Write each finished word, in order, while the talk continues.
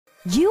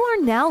You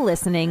are now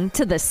listening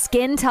to the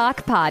Skin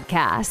Talk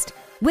Podcast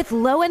with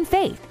Lo and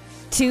Faith.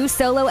 Two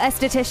solo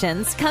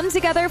estheticians come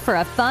together for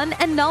a fun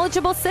and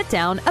knowledgeable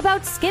sit-down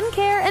about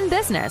skincare and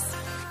business,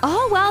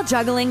 all while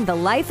juggling the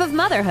life of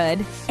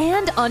motherhood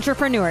and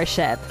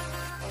entrepreneurship.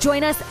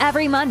 Join us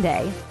every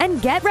Monday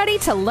and get ready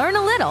to learn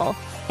a little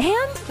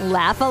and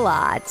laugh a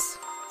lot.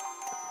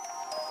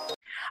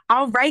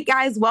 All right,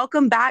 guys,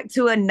 welcome back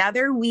to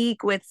another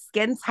week with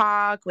Skin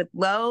Talk with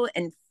Lo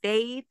and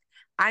Faith.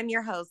 I'm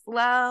your host,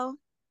 Lo.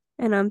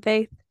 And I'm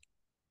Faith.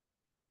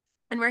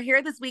 And we're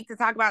here this week to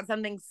talk about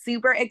something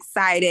super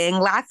exciting.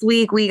 Last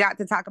week, we got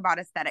to talk about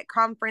aesthetic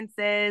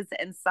conferences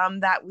and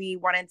some that we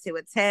wanted to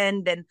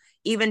attend and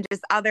even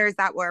just others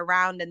that were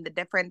around and the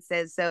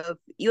differences. So if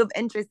you have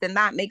interest in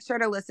that, make sure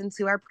to listen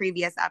to our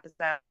previous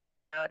episode.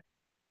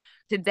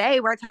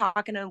 Today, we're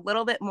talking a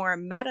little bit more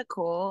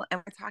medical, and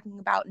we're talking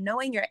about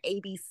knowing your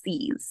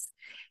ABCs.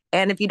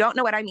 And if you don't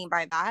know what I mean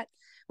by that,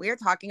 we are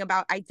talking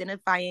about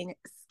identifying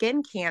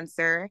skin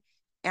cancer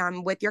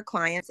with your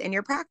clients in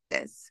your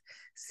practice.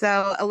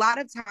 So a lot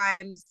of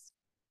times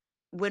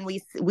when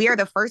we are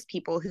the first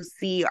people who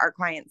see our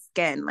client's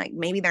skin, like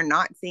maybe they're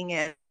not seeing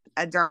a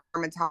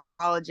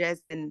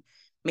dermatologist and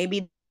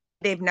maybe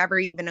they've never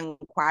even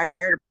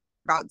inquired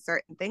about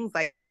certain things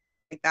like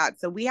that.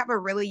 So we have a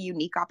really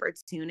unique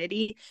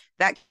opportunity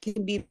that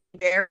can be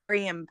very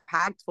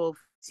impactful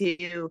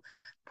to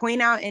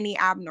point out any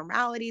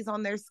abnormalities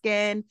on their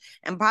skin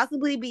and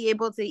possibly be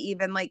able to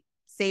even like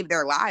save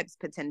their lives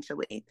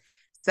potentially.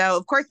 So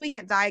of course we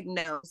can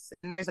diagnose,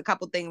 and there's a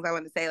couple things I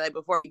want to say like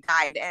before we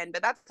dive in,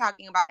 but that's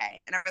talking about it,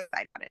 and I'm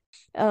excited about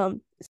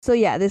it. So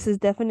yeah, this is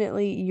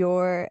definitely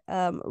your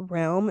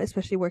realm,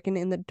 especially working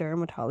in the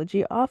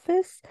dermatology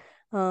office.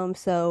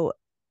 So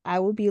I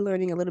will be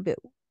learning a little bit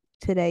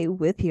today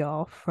with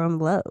y'all from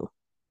Lo.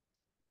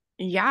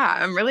 Yeah,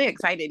 I'm really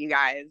excited, you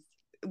guys.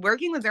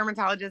 Working with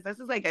dermatologists, this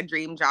is like a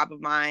dream job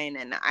of mine,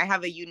 and I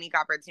have a unique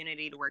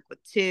opportunity to work with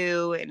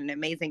two and an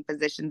amazing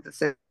physician's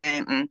assistant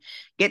and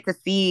get to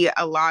see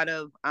a lot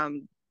of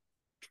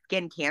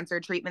skin cancer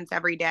treatments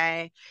every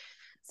day.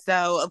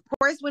 So of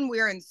course, when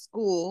we're in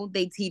school,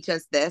 they teach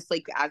us this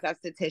like as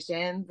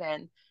estheticians,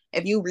 and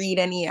if you read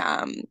any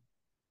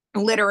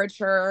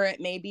literature,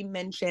 it may be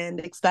mentioned,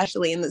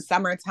 especially in the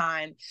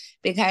summertime,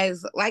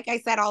 because like I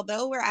said,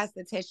 although we're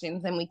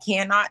estheticians and we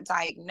cannot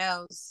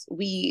diagnose,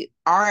 we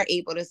are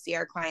able to see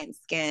our client's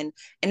skin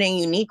in a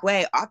unique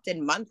way,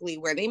 often monthly,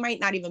 where they might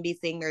not even be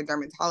seeing their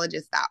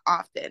dermatologist that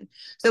often.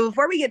 So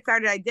before we get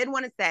started, I did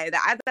want to say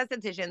that as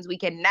estheticians, we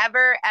can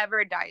never,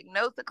 ever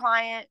diagnose a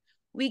client.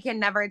 We can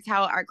never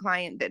tell our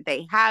client that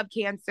they have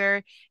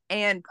cancer.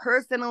 And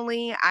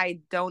personally, I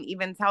don't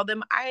even tell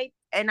them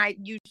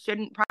you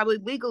shouldn't probably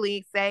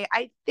legally say,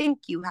 I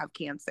think you have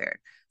cancer.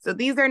 So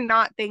these are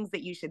not things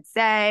that you should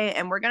say.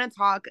 And we're going to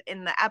talk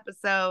in the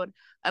episode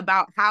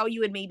about how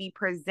you would maybe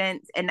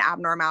present an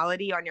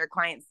abnormality on your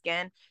client's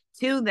skin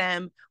to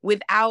them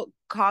without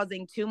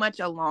causing too much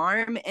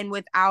alarm and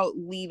without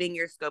leaving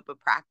your scope of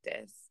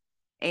practice.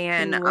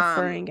 And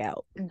referring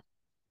out.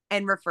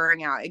 And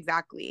referring out,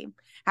 exactly.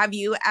 Have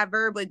you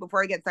ever, like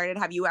before I get started,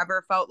 have you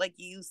ever felt like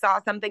you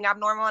saw something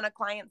abnormal on a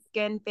client's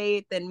skin,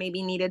 Faith, and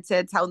maybe needed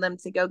to tell them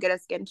to go get a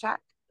skin check?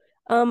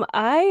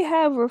 I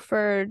have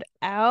referred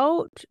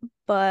out,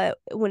 but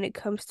when it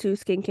comes to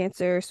skin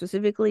cancer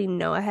specifically,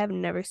 no, I have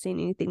never seen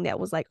anything that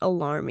was like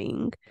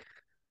alarming.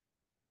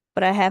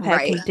 But I have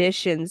had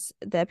conditions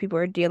that people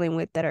are dealing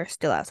with that are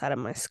still outside of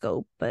my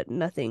scope, but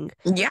nothing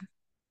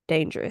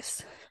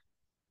dangerous.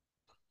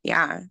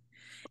 Yeah.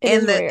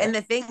 And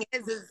the thing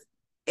is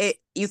it,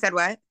 you said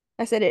what?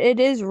 I said it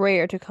is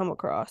rare to come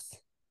across.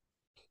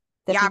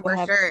 Yeah, for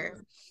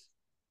sure.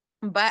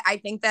 But I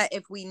think that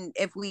if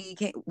we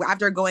can,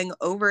 after going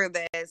over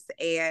this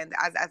and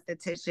as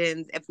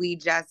estheticians, if we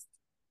just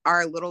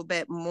are a little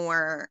bit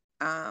more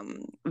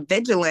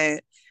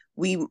vigilant,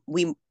 we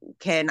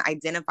can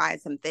identify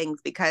some things,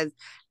 because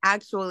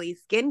actually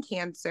skin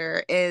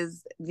cancer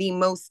is the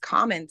most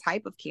common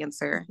type of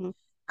cancer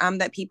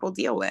that people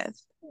deal with.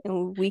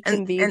 And we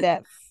can be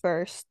that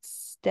first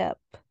step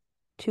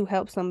to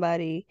help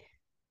somebody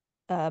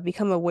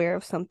become aware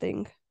of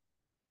something.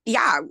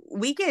 Yeah,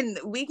 we can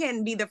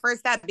be the first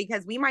step,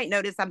 because we might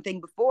notice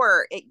something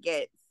before it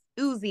gets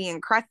oozy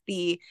and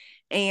crusty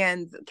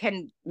and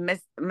can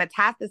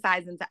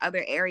metastasize into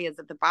other areas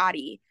of the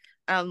body,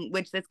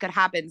 which this could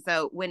happen.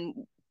 So when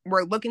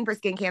we're looking for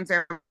skin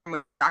cancer,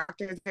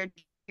 doctors are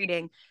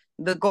treating,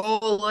 the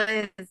goal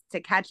is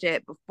to catch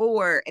it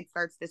before it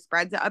starts to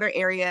spread to other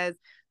areas,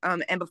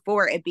 and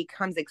before it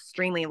becomes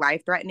extremely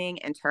life-threatening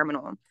and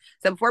terminal.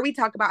 So before we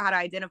talk about how to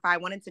identify, I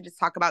wanted to just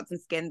talk about some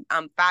skin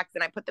facts,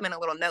 and I put them in a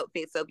little note.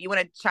 So if you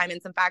want to chime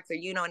in some facts or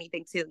you know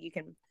anything too, you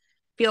can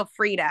feel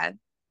free to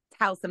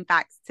tell some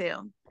facts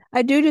too.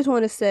 I do just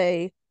want to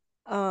say,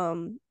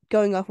 going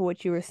off of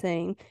what you were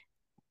saying,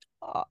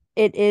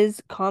 it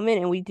is common,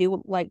 and we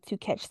do like to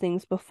catch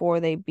things before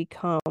they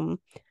become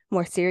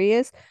more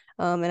serious.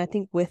 And I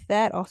think with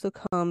that also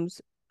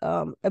comes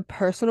a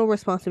personal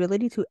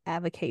responsibility to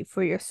advocate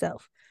for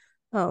yourself,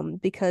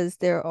 because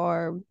there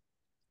are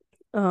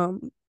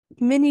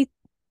Many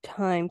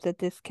times that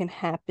this can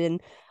happen,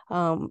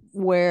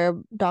 where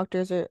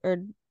doctors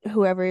or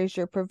whoever is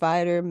your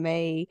provider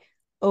may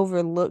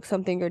overlook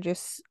something or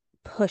just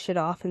push it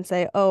off and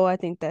say, oh, I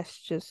think that's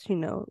just,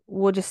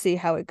 we'll just see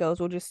how it goes.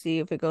 We'll just see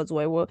if it goes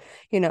away. Well,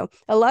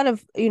 a lot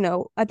of,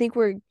 I think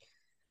we're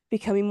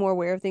becoming more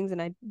aware of things,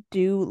 and I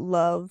do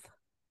love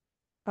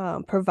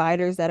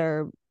providers that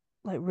are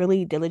like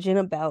really diligent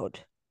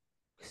about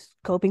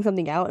scoping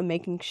something out and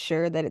making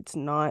sure that it's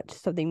not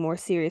something more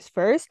serious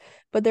first.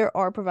 But there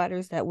are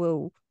providers that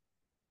will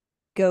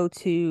go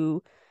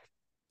to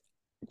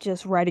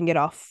just writing it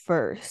off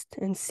first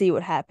and see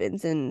what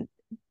happens. And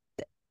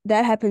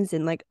that happens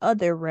in like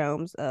other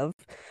realms of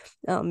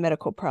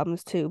medical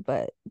problems too.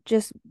 But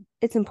just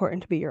it's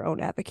important to be your own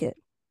advocate.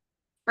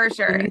 For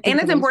sure. And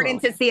it's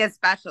important to see a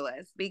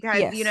specialist because,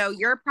 Yes.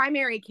 Your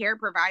primary care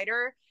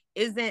provider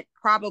isn't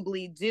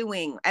probably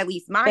doing, at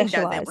least mine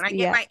doesn't. When I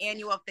get my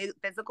annual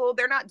physical,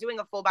 they're not doing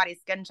a full body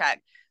skin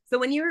check. So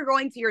when you're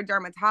going to your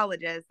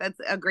dermatologist, that's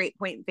a great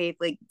point, Faith.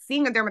 Like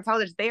seeing a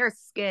dermatologist, they are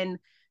skin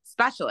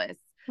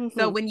specialists. Mm-hmm.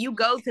 So when you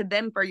go to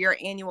them for your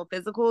annual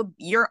physical,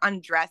 you're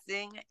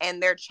undressing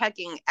and they're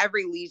checking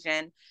every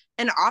lesion.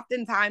 And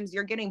oftentimes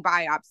you're getting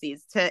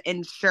biopsies to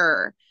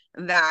ensure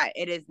that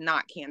it is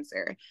not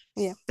cancer.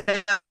 Yeah.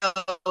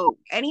 So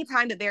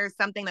anytime that there's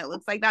something that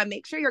looks like that,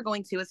 make sure you're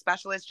going to a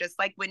specialist. Just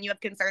like when you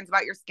have concerns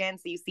about your skin,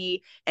 so you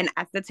see an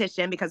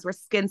esthetician because we're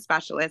skin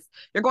specialists,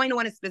 you're going to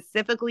want to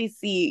specifically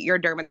see your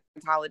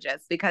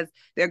dermatologist because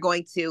they're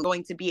going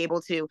to be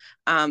able to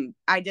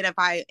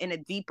identify in a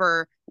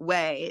deeper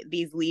way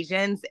these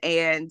lesions.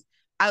 And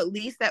at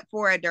least that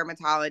for a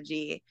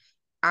dermatology,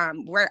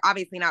 we're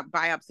obviously not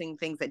biopsying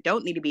things that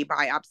don't need to be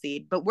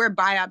biopsied, but we're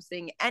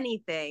biopsying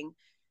anything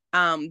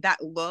that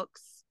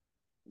looks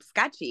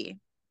sketchy,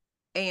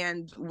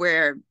 and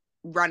we're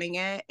running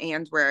it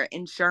and we're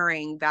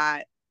ensuring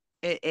that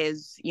it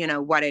is,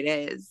 what it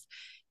is,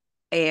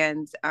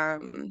 and,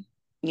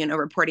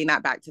 reporting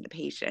that back to the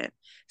patient.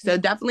 So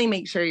definitely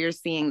make sure you're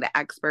seeing the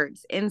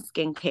experts in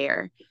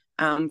skincare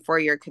for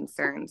your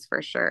concerns,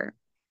 for sure.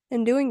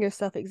 And doing your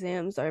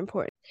self-exams are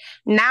important.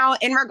 Now,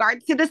 in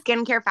regards to the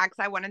skincare facts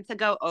I wanted to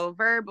go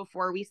over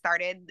before we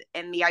started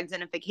in the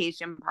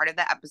identification part of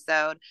the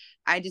episode,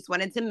 I just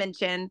wanted to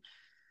mention,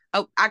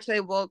 actually,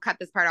 we'll cut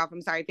this part off.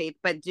 I'm sorry, Faith,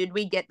 but did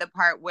we get the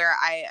part where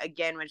I,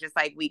 again, was just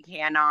like, we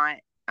cannot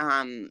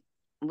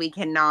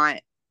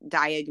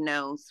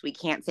diagnose, we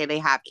can't say they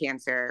have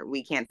cancer,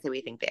 we can't say we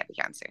think they have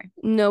cancer?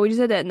 No, we just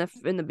said that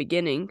in the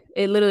beginning.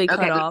 It literally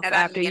cut off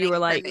after you were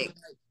like,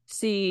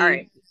 see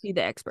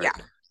the expert. Yeah.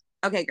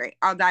 Okay, great.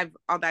 I'll dive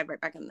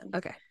right back in then.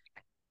 Okay.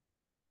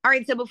 All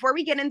right. So before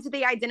we get into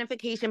the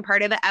identification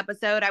part of the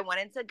episode, I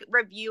wanted to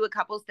review a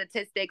couple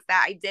statistics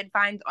that I did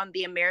find on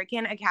the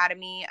American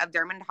Academy of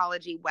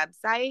Dermatology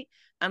website.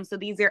 So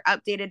these are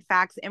updated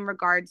facts in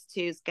regards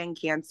to skin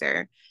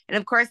cancer. And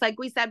of course, like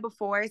we said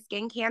before,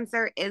 skin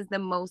cancer is the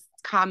most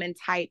common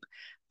type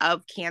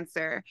of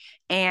cancer,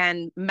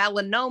 and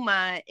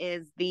melanoma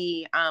is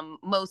the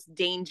most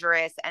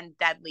dangerous and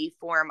deadly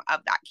form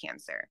of that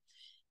cancer.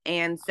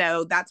 And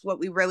so that's what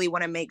we really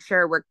want to make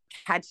sure we're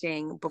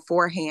catching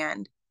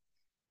beforehand.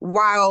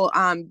 While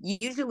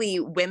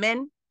usually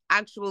women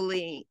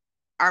actually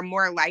are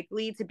more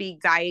likely to be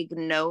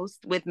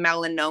diagnosed with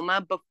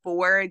melanoma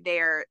before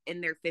they're in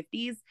their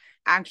 50s,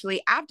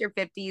 actually after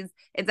 50s,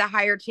 it's a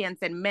higher chance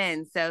in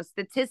men. So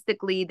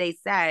statistically, they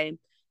say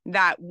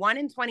that 1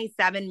 in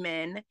 27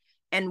 men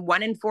and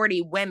 1 in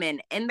 40 women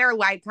in their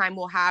lifetime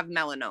will have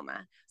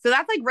melanoma. So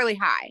that's like really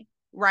high,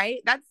 right?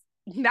 That's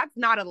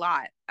not a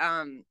lot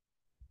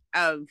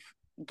of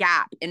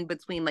gap in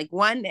between. Like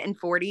 1 in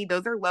 40,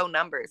 those are low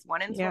numbers.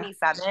 1 in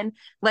 27,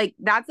 like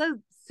that's a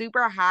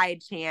super high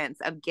chance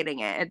of getting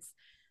it. It's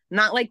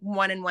not like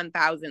 1 in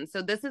 1,000.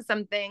 So this is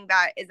something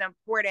that is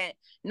important,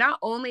 not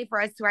only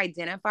for us to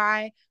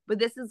identify, but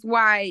this is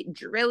why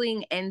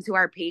drilling into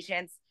our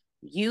patients,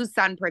 use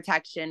sun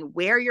protection,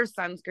 wear your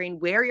sunscreen,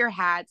 wear your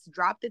hats,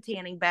 drop the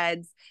tanning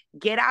beds,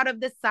 get out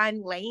of the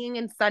sun, laying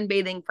and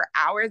sunbathing for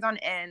hours on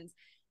end,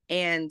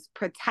 and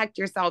protect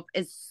yourself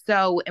is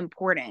so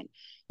important.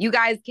 You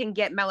guys can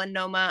get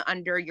melanoma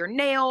under your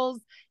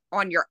nails,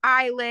 on your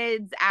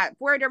eyelids.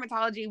 For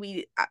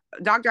dermatology,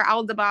 Dr.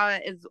 Aldaba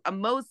is a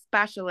most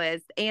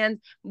specialist, and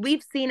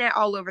we've seen it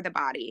all over the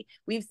body.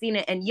 We've seen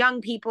it in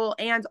young people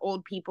and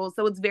old people.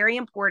 So it's very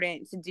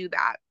important to do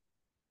that.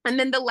 And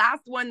then the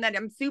last one that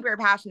I'm super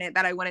passionate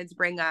that I wanted to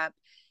bring up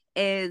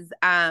is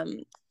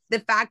the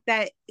fact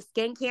that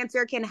skin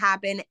cancer can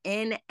happen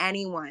in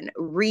anyone,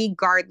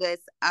 regardless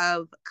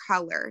of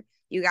color.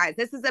 You guys,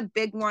 this is a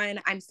big one.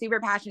 I'm super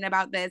passionate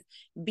about this.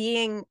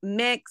 Being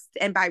mixed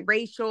and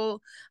biracial,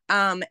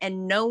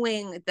 and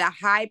knowing the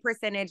high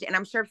percentage, and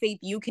I'm sure, Faith,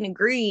 you can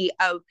agree,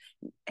 of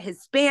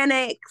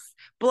Hispanics,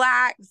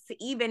 Blacks,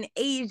 even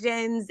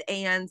Asians,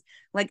 and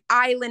like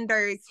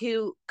Islanders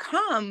who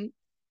come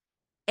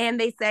and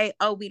they say,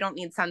 oh, we don't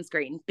need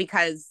sunscreen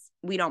because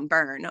we don't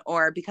burn,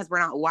 or because we're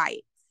not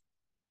white.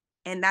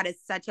 And that is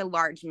such a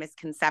large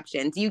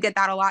misconception. Do you get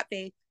that a lot,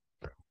 Faith?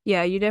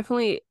 Yeah, you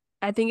definitely,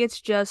 I think it's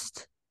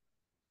just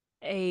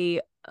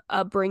a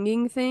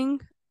upbringing thing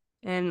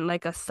and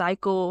like a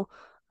cycle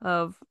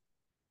of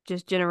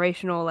just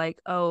generational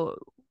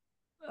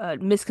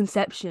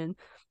misconception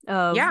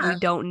of we Yeah.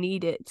 don't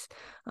need it.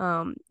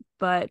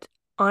 But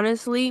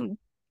honestly,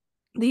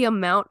 the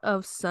amount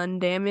of sun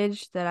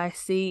damage that I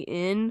see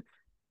in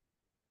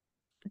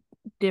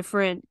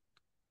different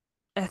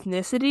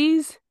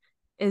ethnicities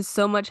is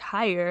so much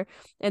higher,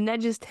 and that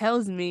just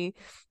tells me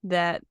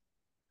that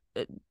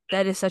uh,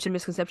 that is such a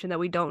misconception that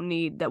we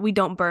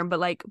don't burn, but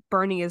like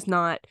burning is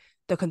not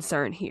the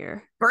concern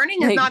here.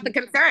 Burning is Like, not the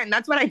concern.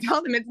 That's what I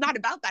tell them. It's not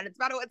about that. It's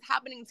about what's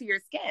happening to your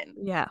skin.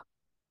 yeah.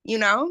 You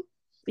know?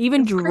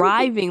 Even It's crazy.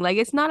 driving, like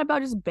it's not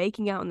about just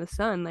baking out in the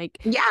sun. Like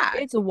Yeah.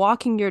 it's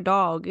walking your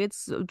dog,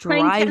 it's Playing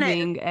tennis,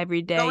 driving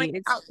every day, going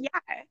it's out.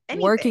 Yeah.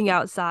 working Anything.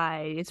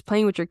 outside, it's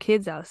playing with your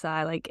kids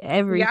outside, like Yeah.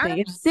 everything.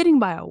 It's sitting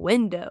by a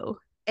window.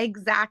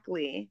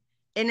 Exactly.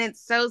 And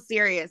it's so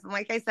serious. And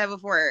like I said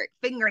before,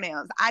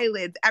 fingernails,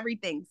 eyelids,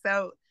 everything.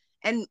 So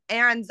and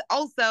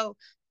also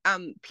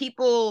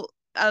people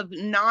of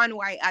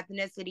non-white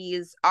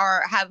ethnicities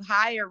are have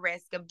higher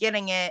risk of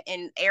getting it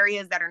in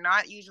areas that are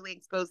not usually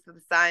exposed to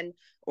the sun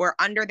or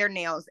under their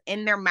nails,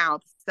 in their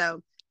mouths.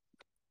 So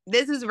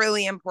this is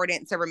really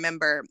important to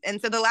remember.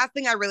 And so the last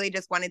thing I really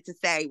just wanted to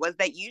say was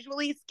that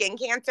usually skin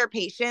cancer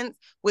patients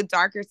with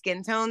darker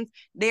skin tones,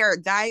 they are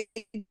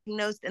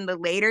diagnosed in the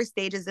later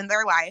stages in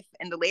their life,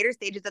 in the later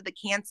stages of the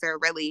cancer,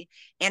 really.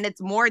 And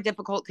it's more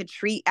difficult to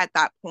treat at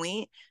that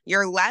point.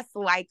 You're less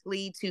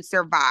likely to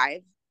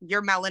survive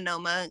your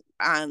melanoma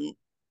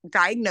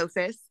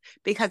diagnosis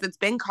because it's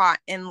been caught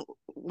in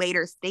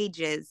later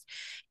stages.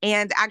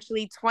 And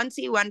actually,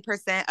 21%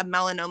 of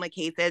melanoma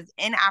cases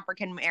in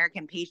African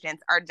American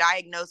patients are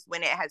diagnosed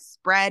when it has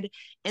spread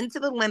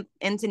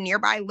into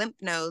nearby lymph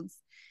nodes,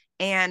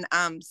 and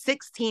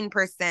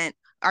 16%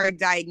 are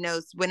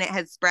diagnosed when it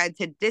has spread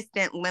to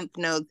distant lymph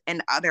nodes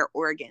and other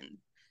organs.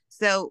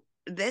 So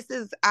this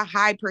is a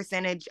high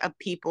percentage of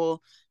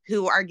people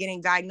who are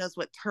getting diagnosed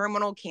with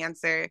terminal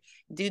cancer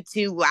due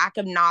to lack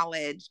of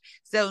knowledge.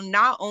 So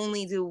not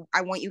only do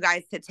I want you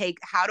guys to take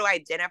how to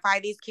identify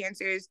these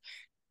cancers,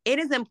 it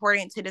is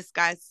important to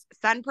discuss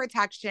sun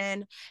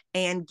protection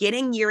and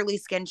getting yearly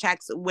skin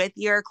checks with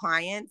your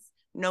clients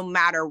no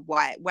matter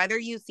what, whether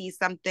you see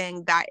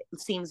something that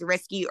seems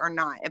risky or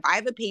not. If I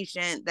have a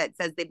patient that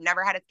says they've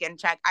never had a skin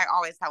check, I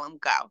always tell them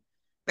go.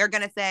 They're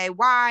going to say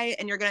why,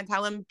 and you're going to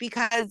tell them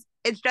because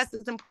it's just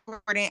as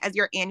important as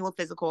your annual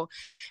physical.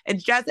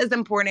 It's just as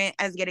important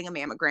as getting a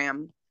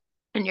mammogram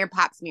and your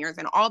pap smears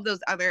and all those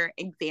other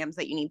exams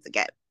that you need to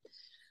get.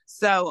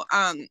 So,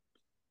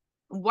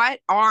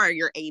 what are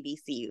your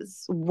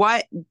ABCs?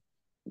 What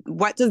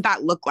does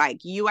that look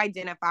like? You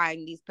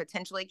identifying these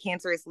potentially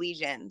cancerous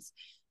lesions.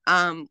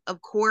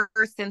 Of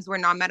course, since we're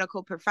not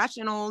medical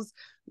professionals,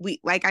 we,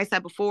 like I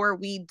said before,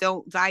 we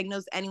don't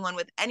diagnose anyone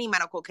with any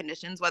medical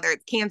conditions, whether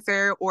it's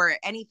cancer or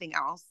anything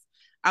else.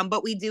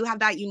 But we do have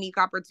that unique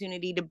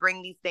opportunity to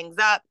bring these things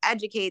up,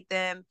 educate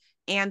them,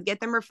 and get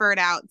them referred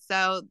out.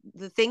 So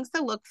the things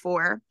to look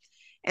for,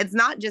 it's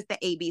not just the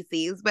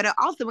ABCs, but it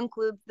also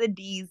includes the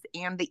D's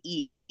and the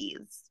E's.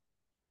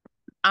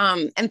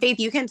 And Faith,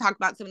 you can talk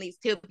about some of these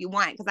too if you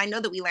want, because I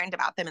know that we learned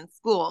about them in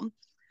school.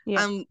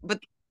 Yeah.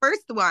 But the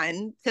first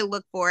one to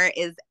look for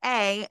is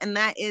A, and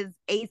that is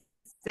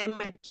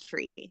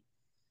asymmetry,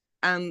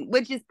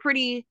 which is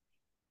pretty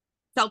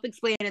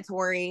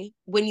self-explanatory.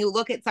 When you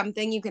look at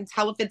something, you can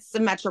tell if it's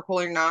symmetrical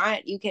or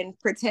not. You can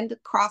pretend to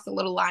cross a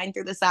little line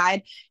through the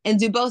side, and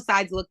do both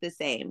sides look the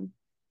same?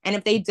 And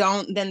if they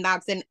don't, then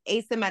that's an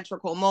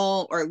asymmetrical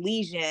mole or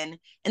lesion.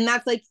 And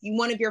that's like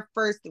one of your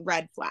first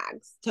red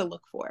flags to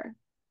look for.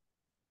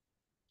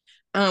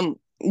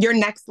 Your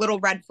next little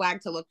red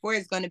flag to look for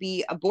is going to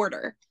be a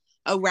border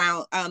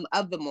around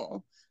of the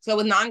mole. So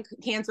with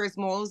non-cancerous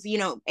moles, you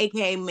know,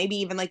 aka maybe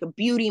even like a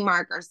beauty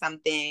mark or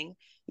something,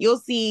 you'll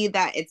see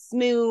that it's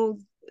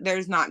smooth.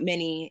 There's not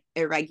many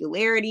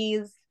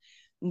irregularities.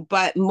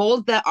 But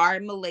moles that are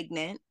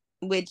malignant,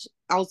 which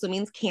also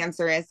means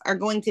cancerous, are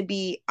going to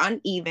be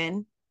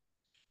uneven.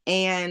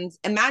 And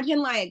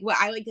imagine like what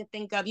I like to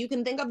think of, you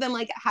can think of them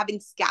like having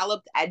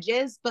scalloped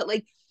edges, but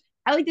like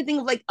I like to think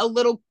of like a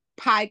little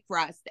pie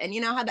crust. And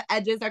you know how the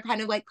edges are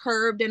kind of like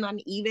curved and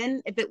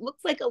uneven? If it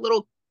looks like a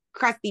little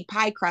crusty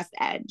pie crust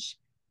edge,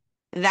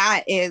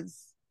 that is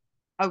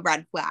a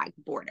red flag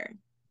border.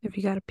 If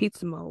you got a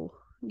pizza mole,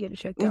 get it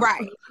checked out.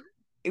 Right.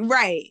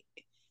 Right.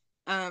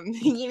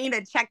 You need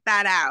to check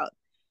that out.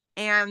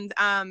 And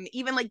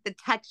even like the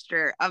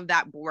texture of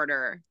that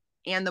border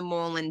and the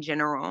mole in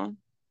general.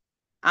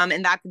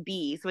 And that's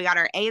B. So we got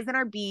our A's and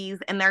our B's,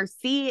 and their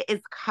C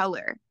is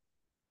color.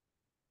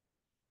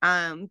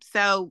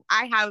 So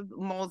I have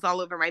moles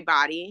all over my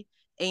body,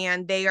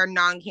 and they are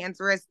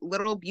non-cancerous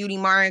little beauty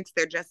marks.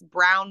 They're just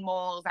brown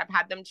moles. I've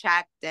had them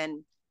checked,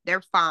 and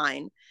they're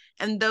fine.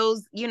 And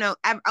those, you know,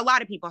 a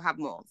lot of people have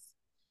moles,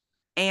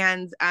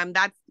 and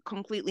that's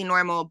completely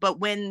normal. But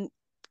when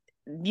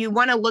you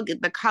want to look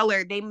at the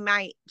color, they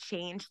might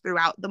change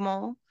throughout the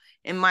mole.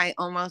 It might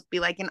almost be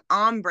like an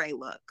ombre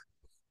look.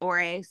 or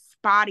a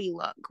spotty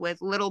look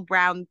with little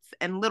browns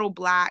and little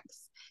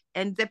blacks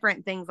and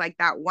different things like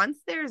that. Once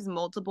there's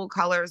multiple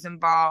colors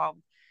involved,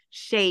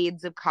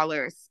 shades of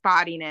colors,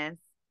 spottiness,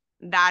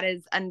 that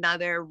is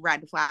another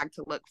red flag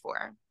to look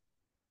for.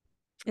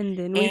 And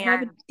then we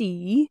have a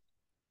D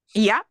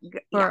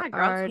for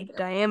our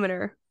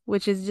diameter,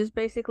 which is just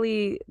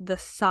basically the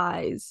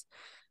size.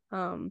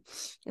 And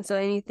so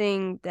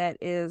anything that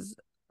is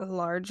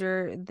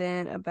larger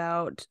than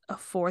about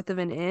 1/4 of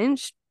an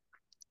inch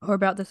or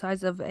about the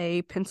size of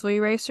a pencil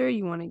eraser,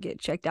 you want to get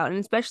checked out. And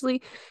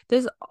especially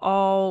it's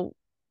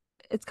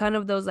kind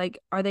of those like,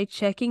 are they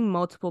checking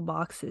multiple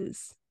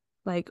boxes?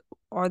 Like,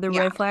 are the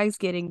red flags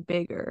getting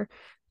bigger?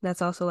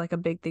 That's also like a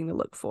big thing to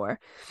look for.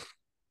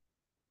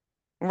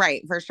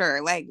 Right, for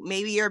sure. Like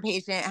maybe your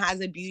patient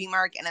has a beauty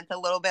mark and it's a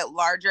little bit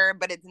larger,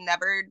 but it's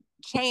never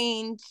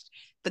changed.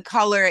 The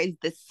color is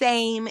the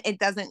same. It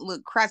doesn't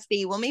look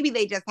crusty. Well, maybe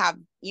they just have,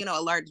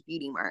 a large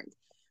beauty mark,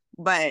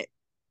 but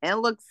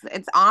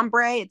it's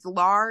ombre, it's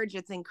large,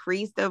 it's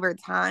increased over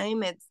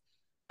time. It's,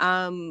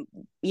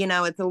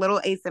 it's a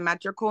little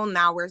asymmetrical.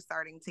 Now we're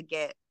starting to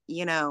get,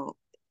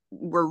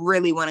 we're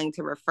really wanting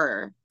to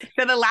refer.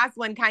 So the last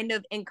one kind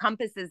of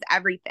encompasses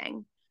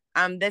everything.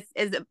 This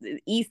is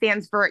E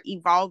stands for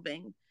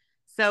evolving.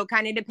 So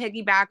kind of to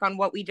piggyback on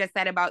what we just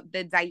said about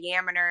the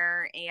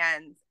diameter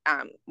and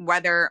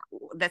whether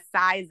the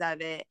size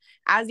of it,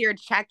 as you're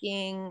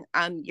checking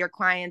your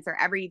clients or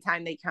every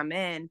time they come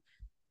in,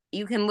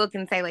 you can look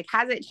and say, like,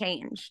 has it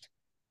changed?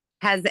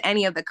 Has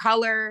any of the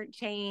color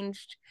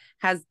changed?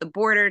 Has the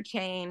border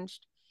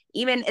changed?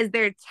 Even is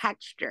there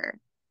texture?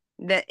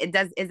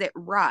 Is it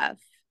rough?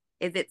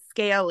 Is it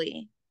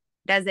scaly?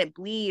 Does it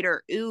bleed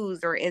or ooze,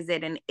 or is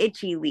it an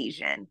itchy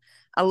lesion?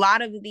 A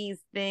lot of these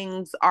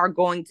things are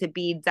going to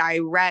be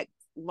direct,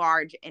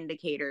 large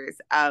indicators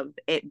of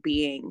it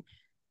being,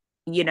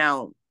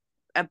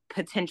 a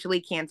potentially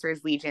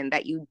cancerous lesion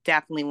that you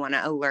definitely want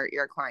to alert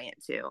your client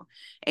to.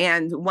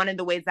 And one of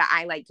the ways that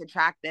I like to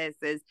track this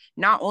is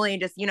not only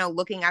just,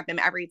 looking at them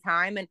every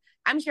time. And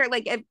I'm sure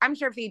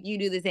if you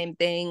do the same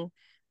thing,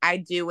 I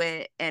do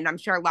it. And I'm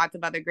sure lots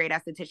of other great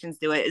estheticians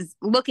do it, is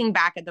looking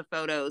back at the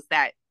photos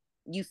that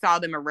you saw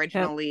them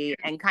originally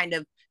and kind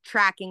of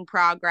tracking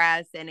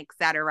progress and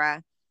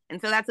etc. And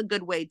so that's a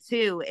good way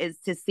too, is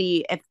to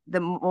see if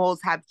the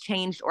moles have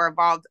changed or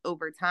evolved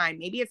over time.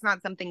 Maybe it's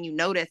not something you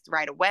noticed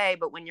right away,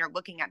 but when you're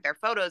looking at their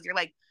photos, you're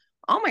like,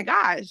 oh my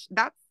gosh,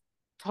 that's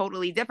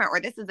totally different. Or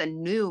this is a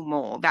new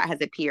mole that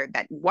has appeared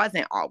that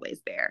wasn't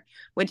always there,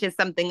 which is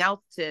something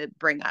else to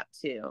bring up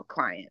to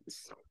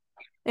clients.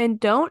 And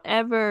don't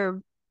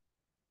ever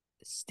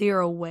steer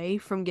away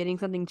from getting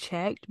something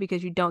checked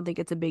because you don't think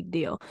it's a big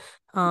deal.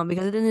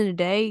 Because at the end of the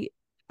day,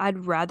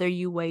 I'd rather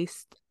you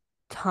waste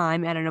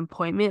time at an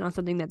appointment on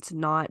something that's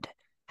not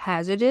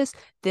hazardous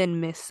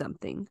than miss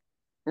something.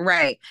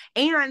 Right.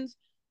 And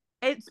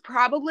it's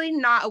probably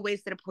not a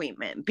wasted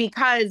appointment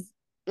because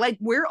like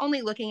we're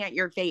only looking at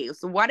your face.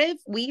 What if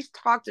we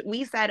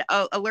said,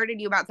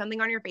 alerted you about something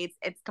on your face,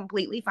 it's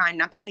completely fine,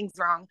 nothing's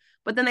wrong,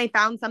 but then they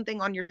found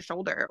something on your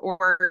shoulder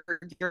or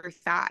your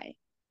thigh?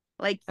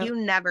 Like, you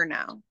never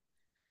know.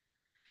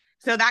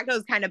 So that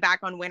goes kind of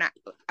back on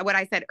what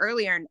I said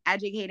earlier in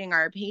educating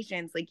our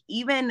patients. Like,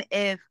 even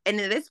if, and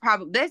this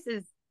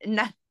is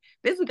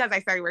because I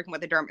started working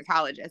with a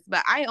dermatologist,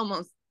 but I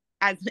almost,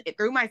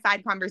 through my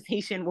side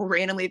conversation, will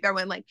randomly throw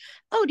in like,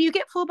 oh, do you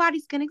get full body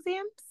skin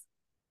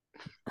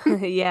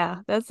exams?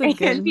 Yeah, that's a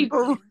good. And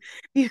people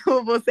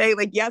will say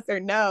like yes or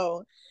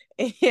no,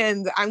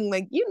 and I'm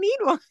like, you need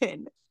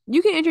one.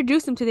 You can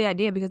introduce them to the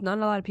idea because not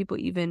a lot of people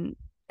even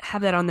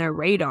have that on their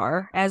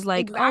radar as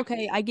like, exactly.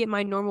 Okay, I get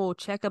my normal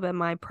checkup at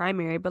my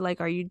primary, but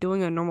like, are you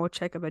doing a normal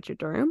checkup at your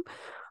derm?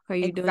 Are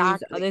you doing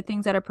these other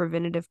things that are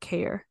preventative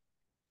care?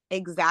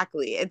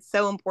 Exactly. It's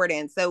so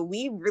important. So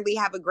we really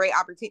have a great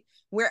opportunity.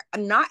 We're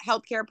not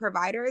healthcare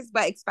providers,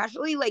 but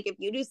especially like if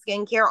you do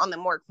skincare on the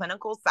more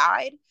clinical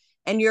side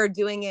and you're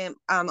doing it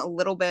a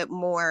little bit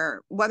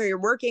more, whether you're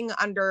working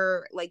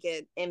under like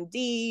an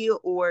MD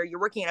or you're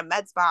working at a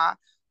med spa,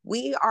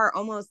 we are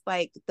almost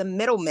like the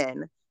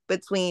middlemen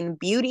between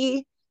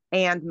beauty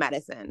and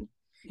medicine.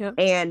 Yep.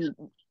 And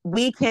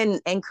we can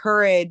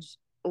encourage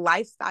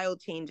lifestyle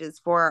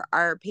changes for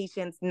our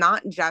patients,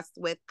 not just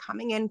with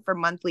coming in for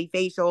monthly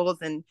facials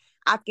and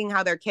asking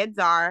how their kids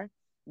are,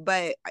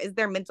 but is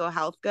their mental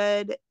health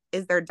good?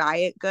 Is their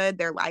diet good?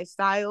 Their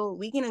lifestyle?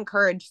 We can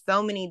encourage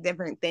so many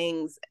different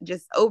things,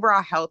 just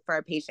overall health for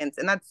our patients.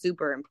 And that's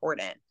super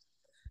important.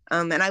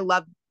 And I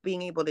love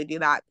being able to do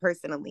that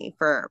personally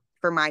for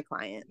my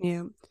clients.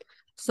 Yeah.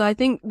 So I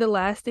think the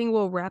last thing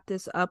we'll wrap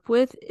this up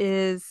with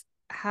is,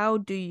 how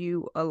do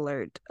you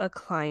alert a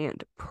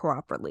client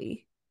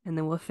properly? And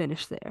then we'll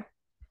finish there.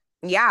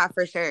 Yeah,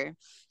 for sure.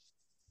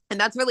 And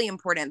that's really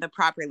important, the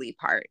properly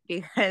part,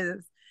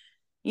 because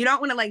you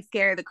don't want to like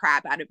scare the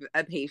crap out of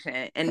a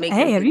patient and make.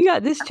 Hey, have you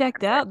got this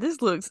checked out?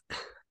 This looks.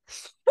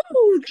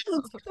 Oh, that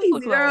looks crazy,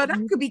 girl.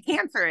 That could be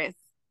cancerous.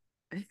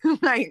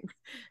 Like,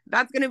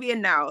 that's gonna be a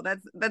no.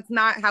 That's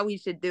not how we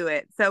should do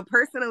it. So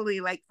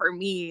personally, like for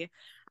me,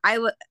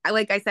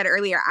 like I said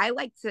earlier, I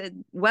like to,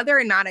 whether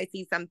or not I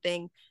see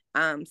something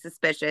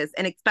suspicious,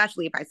 and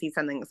especially if I see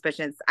something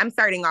suspicious, I'm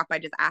starting off by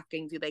just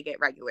asking, do they get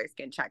regular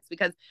skin checks?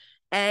 Because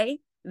they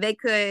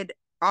could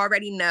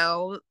already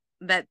know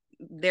that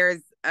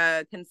there's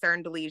a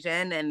concerned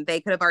lesion and they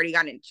could have already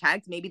gotten it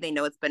checked. Maybe they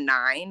know it's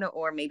benign,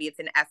 or maybe it's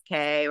an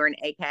SK or an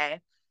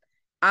AK.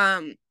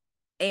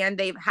 And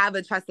they have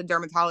a trusted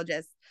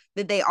dermatologist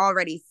that they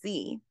already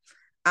see.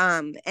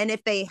 And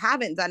if they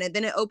haven't done it,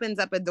 then it opens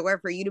up a door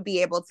for you to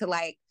be able to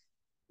like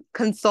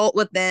consult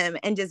with them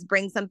and just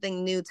bring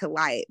something new to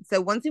light. So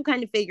once you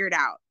kind of figured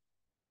out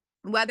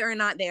whether or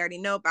not they already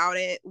know about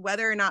it,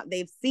 whether or not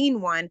they've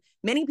seen one,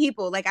 many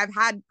people, like I've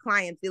had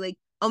clients be like,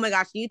 oh my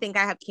gosh, do you think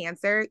I have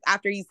cancer?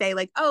 After you say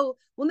like, oh,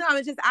 well, no, I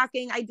was just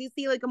asking, I do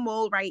see like a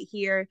mole right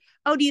here.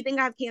 Oh, do you think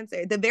I have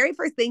cancer? The very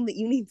first thing that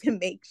you need to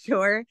make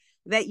sure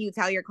that you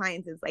tell your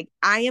clients is like,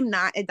 I am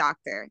not a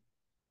doctor.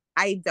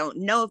 I don't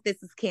know if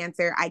this is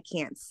cancer. I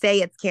can't say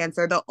it's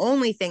cancer. The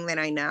only thing that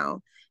I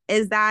know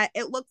is that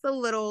it looks a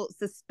little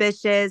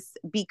suspicious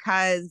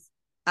because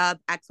of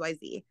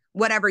XYZ,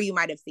 whatever you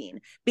might have seen,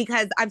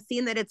 because I've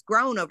seen that it's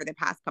grown over the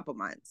past couple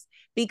months,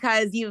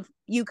 because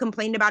you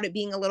complained about it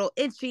being a little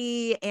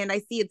itchy and I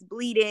see it's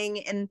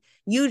bleeding. And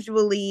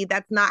usually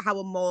that's not how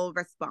a mole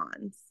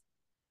responds.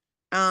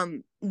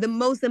 The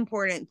most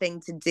important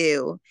thing to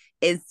do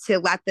is to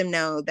let them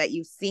know that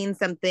you've seen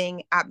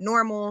something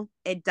abnormal.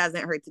 It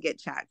doesn't hurt to get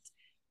checked.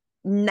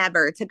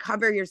 Never, to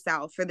cover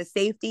yourself for the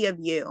safety of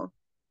you,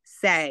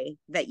 say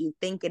that you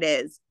think it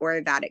is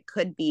or that it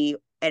could be,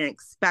 and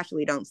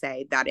especially don't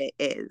say that it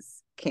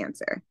is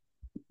cancer.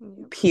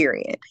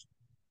 Period.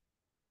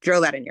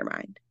 Drill that in your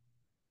mind.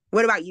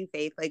 What about you,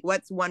 Faith? Like,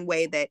 what's one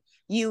way that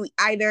you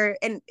either,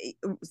 and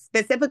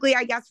specifically,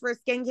 I guess, for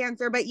skin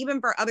cancer, but even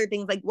for other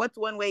things, like what's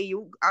one way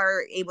you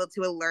are able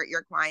to alert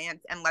your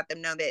clients and let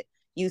them know that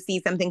you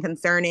see something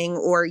concerning,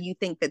 or you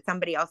think that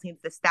somebody else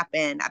needs to step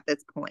in at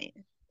this point?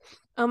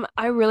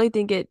 I really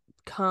think it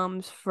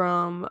comes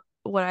from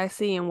what I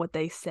see and what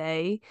they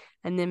say,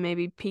 and then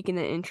maybe piquing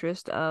the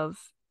interest of,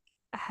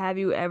 have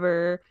you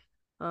ever,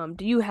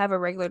 do you have a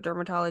regular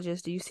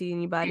dermatologist? Do you see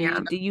anybody? Yeah.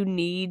 Do you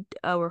need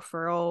a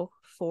referral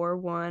for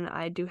one?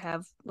 I do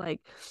have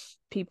like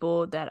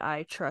people that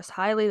I trust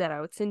highly that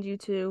I would send you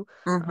to.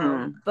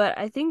 But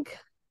I think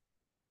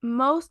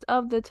most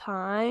of the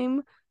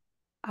time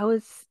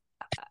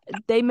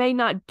they may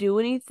not do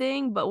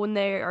anything, but when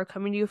they are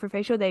coming to you for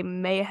facial, they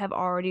may have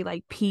already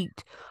like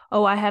peeked,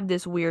 oh, I have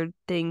this weird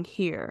thing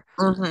here.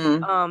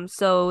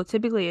 So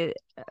typically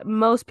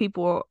most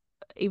people,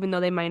 even though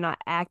they might not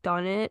act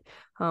on it,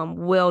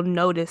 will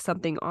notice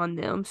something on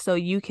them. So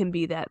you can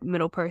be that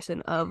middle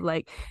person of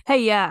like,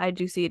 hey, yeah, I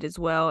do see it as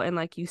well. And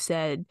like you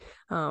said,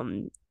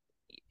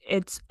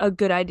 it's a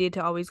good idea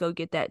to always go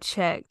get that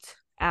checked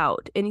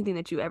out, anything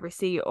that you ever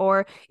see,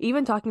 or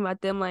even talking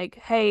about them like,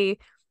 hey,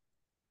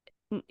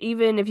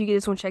 even if you get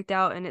this one checked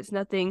out and it's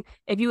nothing,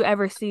 if you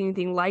ever see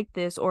anything like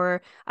this,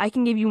 or I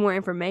can give you more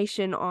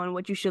information on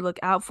what you should look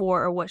out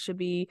for or what should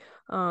be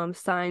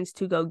signs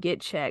to go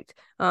get checked.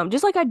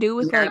 Just like I do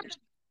with like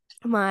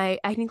my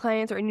acne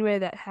clients or anybody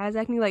that has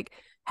acne, like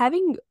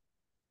having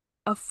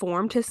a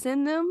form to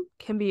send them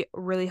can be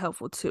really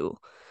helpful too.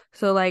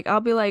 So like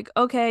I'll be like,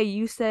 okay,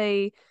 you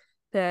say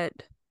that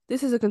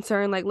this is a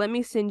concern, like let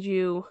me send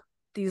you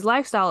these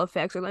lifestyle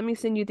effects, or let me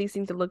send you these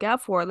things to look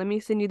out for, let me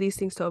send you these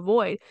things to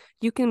avoid.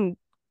 You can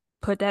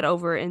put that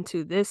over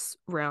into this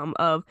realm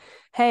of,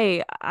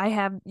 hey,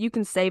 you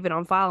can save it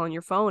on file on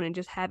your phone and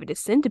just have it to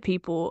send to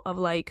people of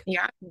like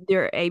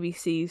their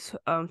ABCs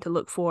to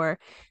look for,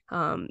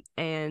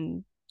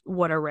 and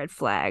what are red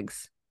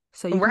flags.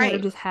 So you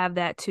can just have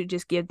that to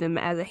just give them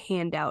as a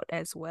handout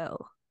as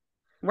well.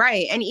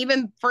 Right. And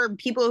even for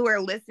people who are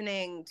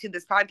listening to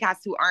this podcast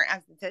who aren't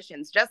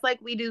estheticians, just like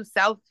we do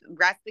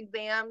self-breast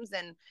exams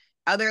and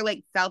other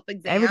like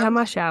self-exams. Every time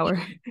I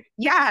shower.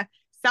 Yeah.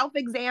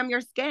 Self-exam your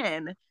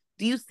skin.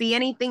 Do you see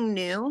anything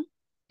new?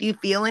 Do you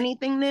feel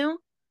anything new?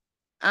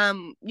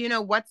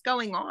 What's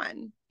going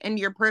on in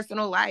your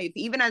personal life?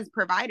 Even as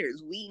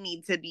providers, we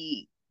need to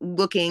be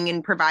looking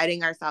and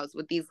providing ourselves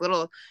with these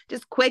little,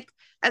 just quick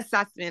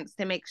assessments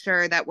to make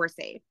sure that we're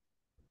safe.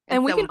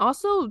 And we can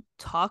also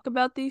talk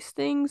about these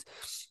things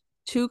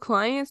to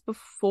clients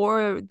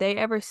before they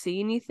ever see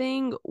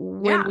anything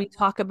when we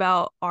talk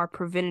about our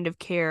preventative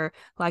care,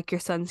 like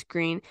your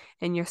sunscreen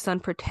and your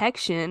sun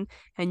protection.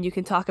 And you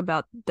can talk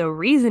about the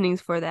reasonings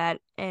for that.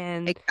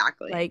 And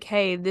like,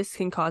 hey, this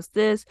can cause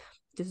this.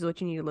 This is what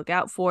you need to look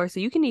out for.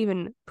 So you can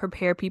even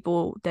prepare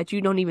people that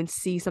you don't even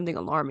see something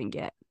alarming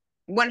yet.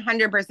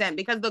 100%.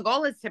 Because the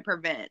goal is to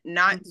prevent,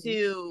 not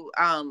to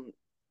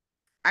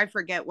I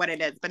forget what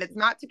it is, but it's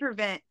not to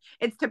prevent.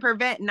 It's to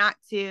prevent, not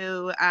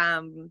to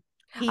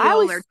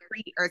heal or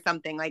treat or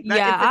something like that.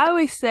 Yeah, I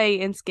always say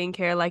in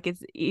skincare, like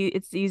it's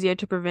easier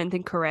to prevent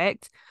than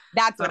correct.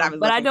 That's what I was.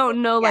 But I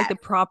don't know like the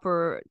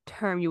proper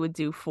term you would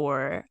do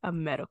for a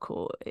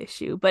medical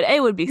issue, but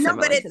it would be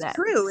similar to that. No, but it's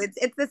true.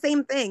 It's the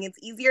same thing. It's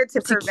easier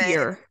to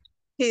prevent.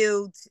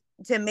 to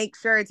make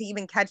sure to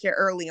even catch it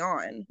early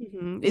on.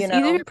 It's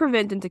easier to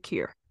prevent than to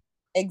cure.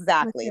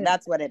 Exactly.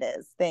 That's what it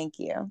is. Thank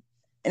you.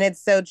 And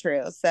it's so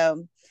true.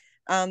 So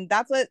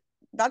that's what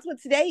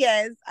today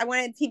is. I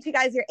want to teach you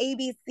guys your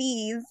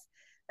ABCs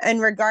in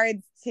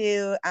regards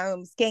to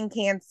skin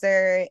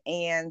cancer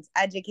and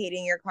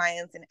educating your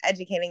clients and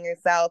educating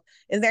yourself.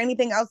 Is there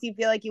anything else you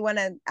feel like you want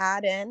to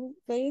add in,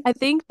 Faith? I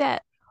think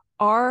that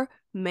our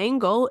main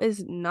goal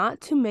is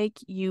not to make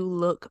you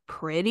look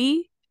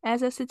pretty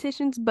as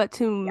estheticians, but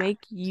to make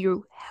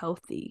you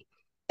healthy.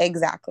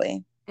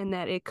 Exactly. And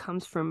that it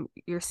comes from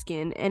your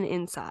skin and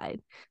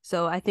inside.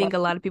 So I think a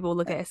lot of people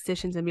look at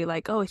estheticians and be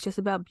like, oh, it's just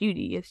about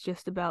beauty. It's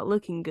just about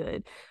looking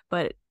good.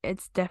 But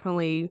it's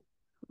definitely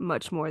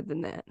much more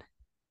than that.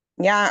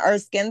 Yeah, our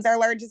skin's our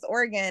largest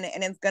organ,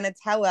 and it's going to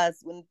tell us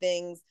when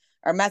things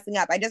are messing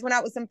up. I just went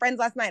out with some friends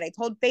last night. I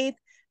told Faith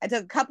I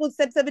took a couple of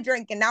sips of a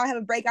drink, and now I have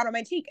a breakout on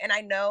my cheek, and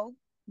I know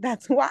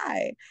that's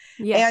why.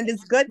 Yeah, and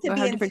it's good to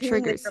be in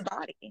tune with your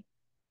body.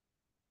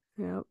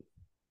 Yep.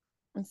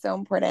 It's so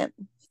important.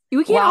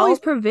 We can't always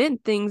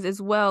prevent things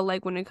as well,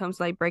 like when it comes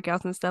to like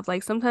breakouts and stuff.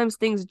 Like sometimes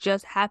things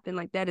just happen.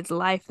 Like that is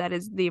life. That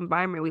is the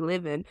environment we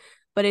live in.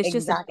 But it's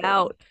just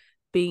about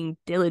being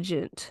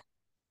diligent.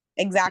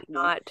 Exactly.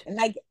 Not and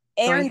like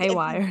going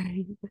haywire.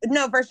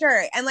 No, for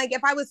sure. And like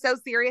if I was so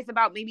serious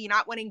about maybe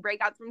not wanting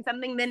breakouts from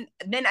something, then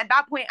at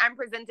that point I'm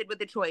presented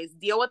with a choice: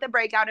 deal with the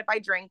breakout if I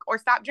drink, or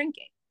stop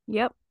drinking.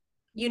 Yep.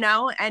 You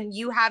know, and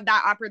you have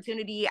that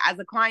opportunity as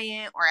a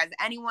client or as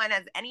anyone,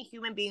 as any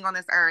human being on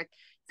this earth,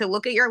 to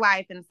look at your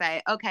life and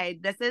say, okay,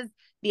 this is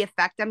the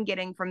effect I'm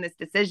getting from this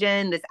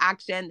decision, this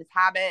action, this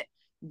habit.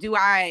 Do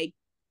I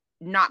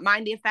not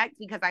mind the effect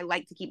because I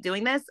like to keep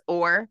doing this?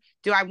 Or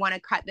do I want to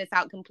cut this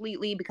out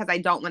completely because I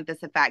don't want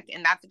this effect?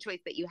 And that's a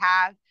choice that you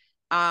have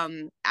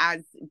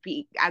as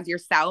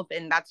yourself,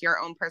 and that's your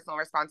own personal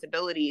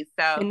responsibility.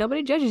 So, and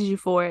nobody judges you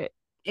for it.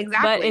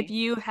 Exactly. But if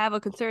you have a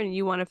concern and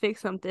you want to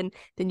fix something,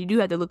 then you do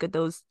have to look at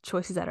those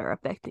choices that are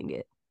affecting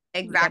it.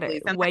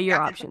 Exactly. You weigh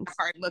your options.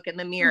 Hard look in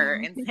the mirror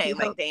and say,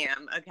 like,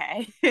 damn,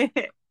 okay.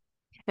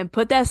 And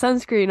put that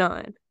sunscreen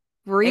on.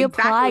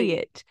 Reapply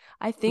it.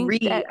 I think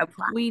that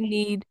we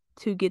need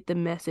to get the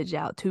message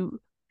out to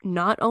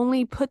not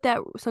only put that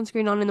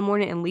sunscreen on in the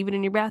morning and leave it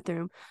in your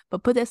bathroom,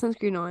 but put that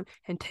sunscreen on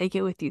and take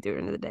it with you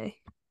during the day.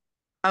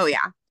 Oh,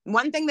 yeah.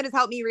 One thing that has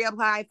helped me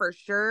reapply for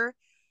sure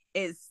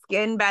is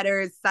Skin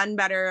Better's Sun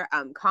Better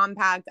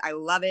Compact. I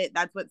love it.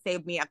 That's what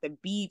saved me at the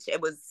beach.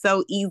 It was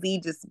so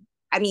easy.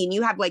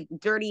 You have like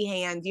dirty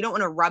hands. You don't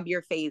want to rub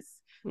your face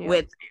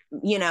with,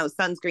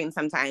 sunscreen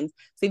sometimes.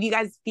 So if you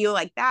guys feel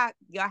like that,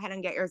 go ahead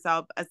and get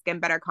yourself a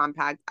Skin Better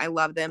Compact. I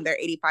love them. They're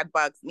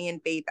 $85. Me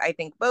and Faith, I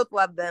think, both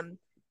love them.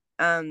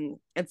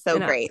 It's so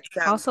great.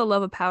 I also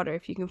love a powder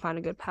if you can find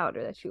a good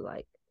powder that you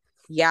like.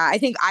 Yeah, I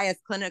think IS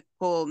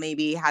Clinical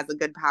maybe has a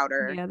good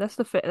powder. Yeah, that's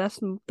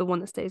the one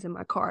that stays in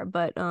my car.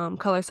 But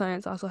Color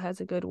Science also has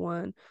a good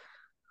one.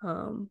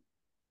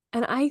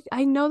 And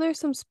I know there's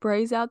some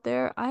sprays out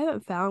there. I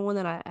haven't found one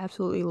that I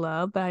absolutely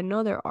love, but I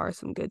know there are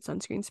some good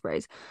sunscreen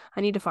sprays.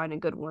 I need to find a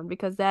good one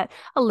because that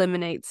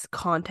eliminates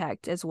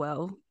contact as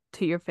well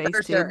to your face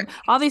too. Sure.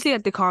 Obviously,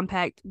 like the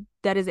compact,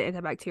 that is an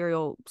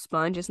antibacterial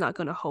sponge. It's not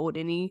going to hold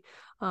any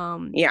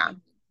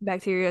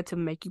bacteria to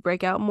make you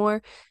break out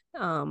more.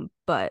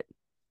 But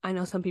I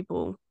know some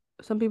people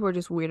are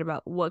just weird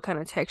about what kind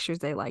of textures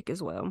they like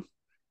as well.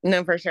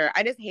 No, for sure.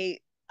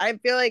 I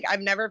feel like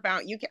I've never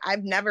found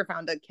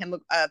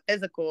a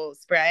physical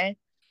spray.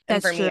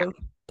 That's true.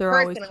 They're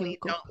always chemical.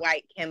 Don't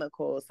like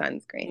chemical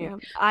sunscreen. Yeah,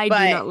 I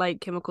do not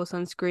like chemical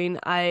sunscreen.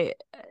 I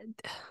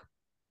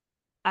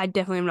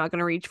definitely am not going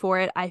to reach for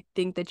it. I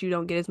think that you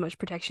don't get as much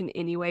protection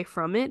anyway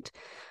from it.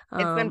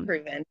 It's been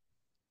proven.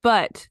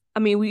 But I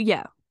mean,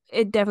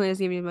 it definitely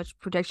doesn't give you much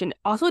protection.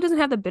 Also, it doesn't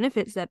have the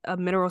benefits that a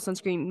mineral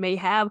sunscreen may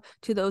have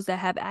to those that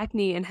have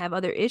acne and have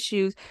other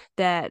issues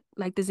that,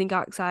 like the zinc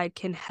oxide,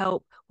 can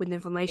help with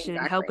inflammation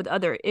and help with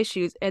other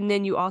issues. And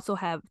then you also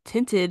have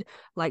tinted,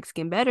 like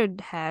Skin Better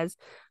has,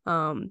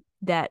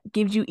 that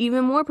gives you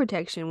even more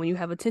protection when you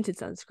have a tinted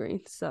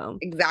sunscreen. So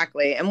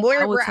exactly, and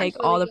we're take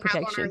all the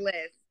protection on our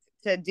list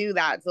to do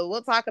that. So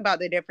we'll talk about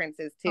the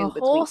differences too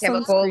between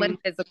chemical and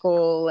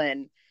physical,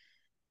 and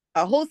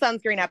a whole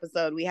sunscreen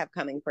episode we have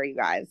coming for you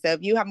guys. So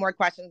if you have more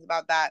questions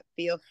about that,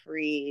 feel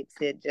free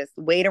to just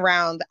wait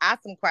around,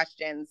 ask some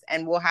questions,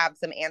 and we'll have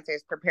some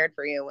answers prepared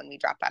for you when we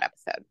drop that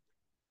episode.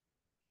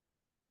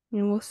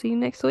 And we'll see you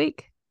next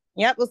week.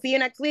 Yep, we'll see you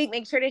next week.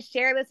 Make sure to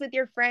share this with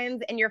your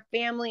friends and your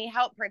family.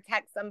 Help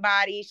protect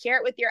somebody. Share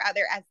it with your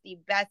other SD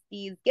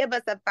besties. Give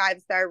us a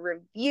 5-star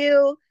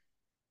review.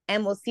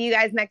 And we'll see you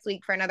guys next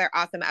week for another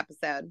awesome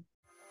episode.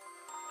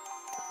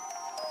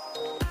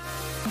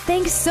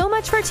 Thanks so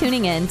much for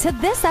tuning in to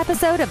this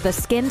episode of the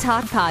Skin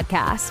Talk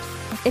Podcast.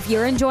 If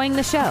you're enjoying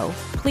the show,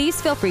 please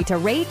feel free to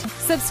rate,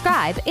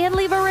 subscribe, and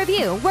leave a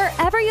review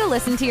wherever you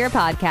listen to your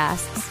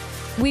podcasts.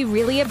 We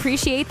really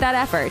appreciate that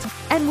effort,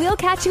 and we'll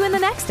catch you in the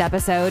next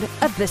episode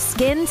of the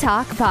Skin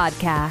Talk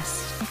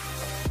Podcast.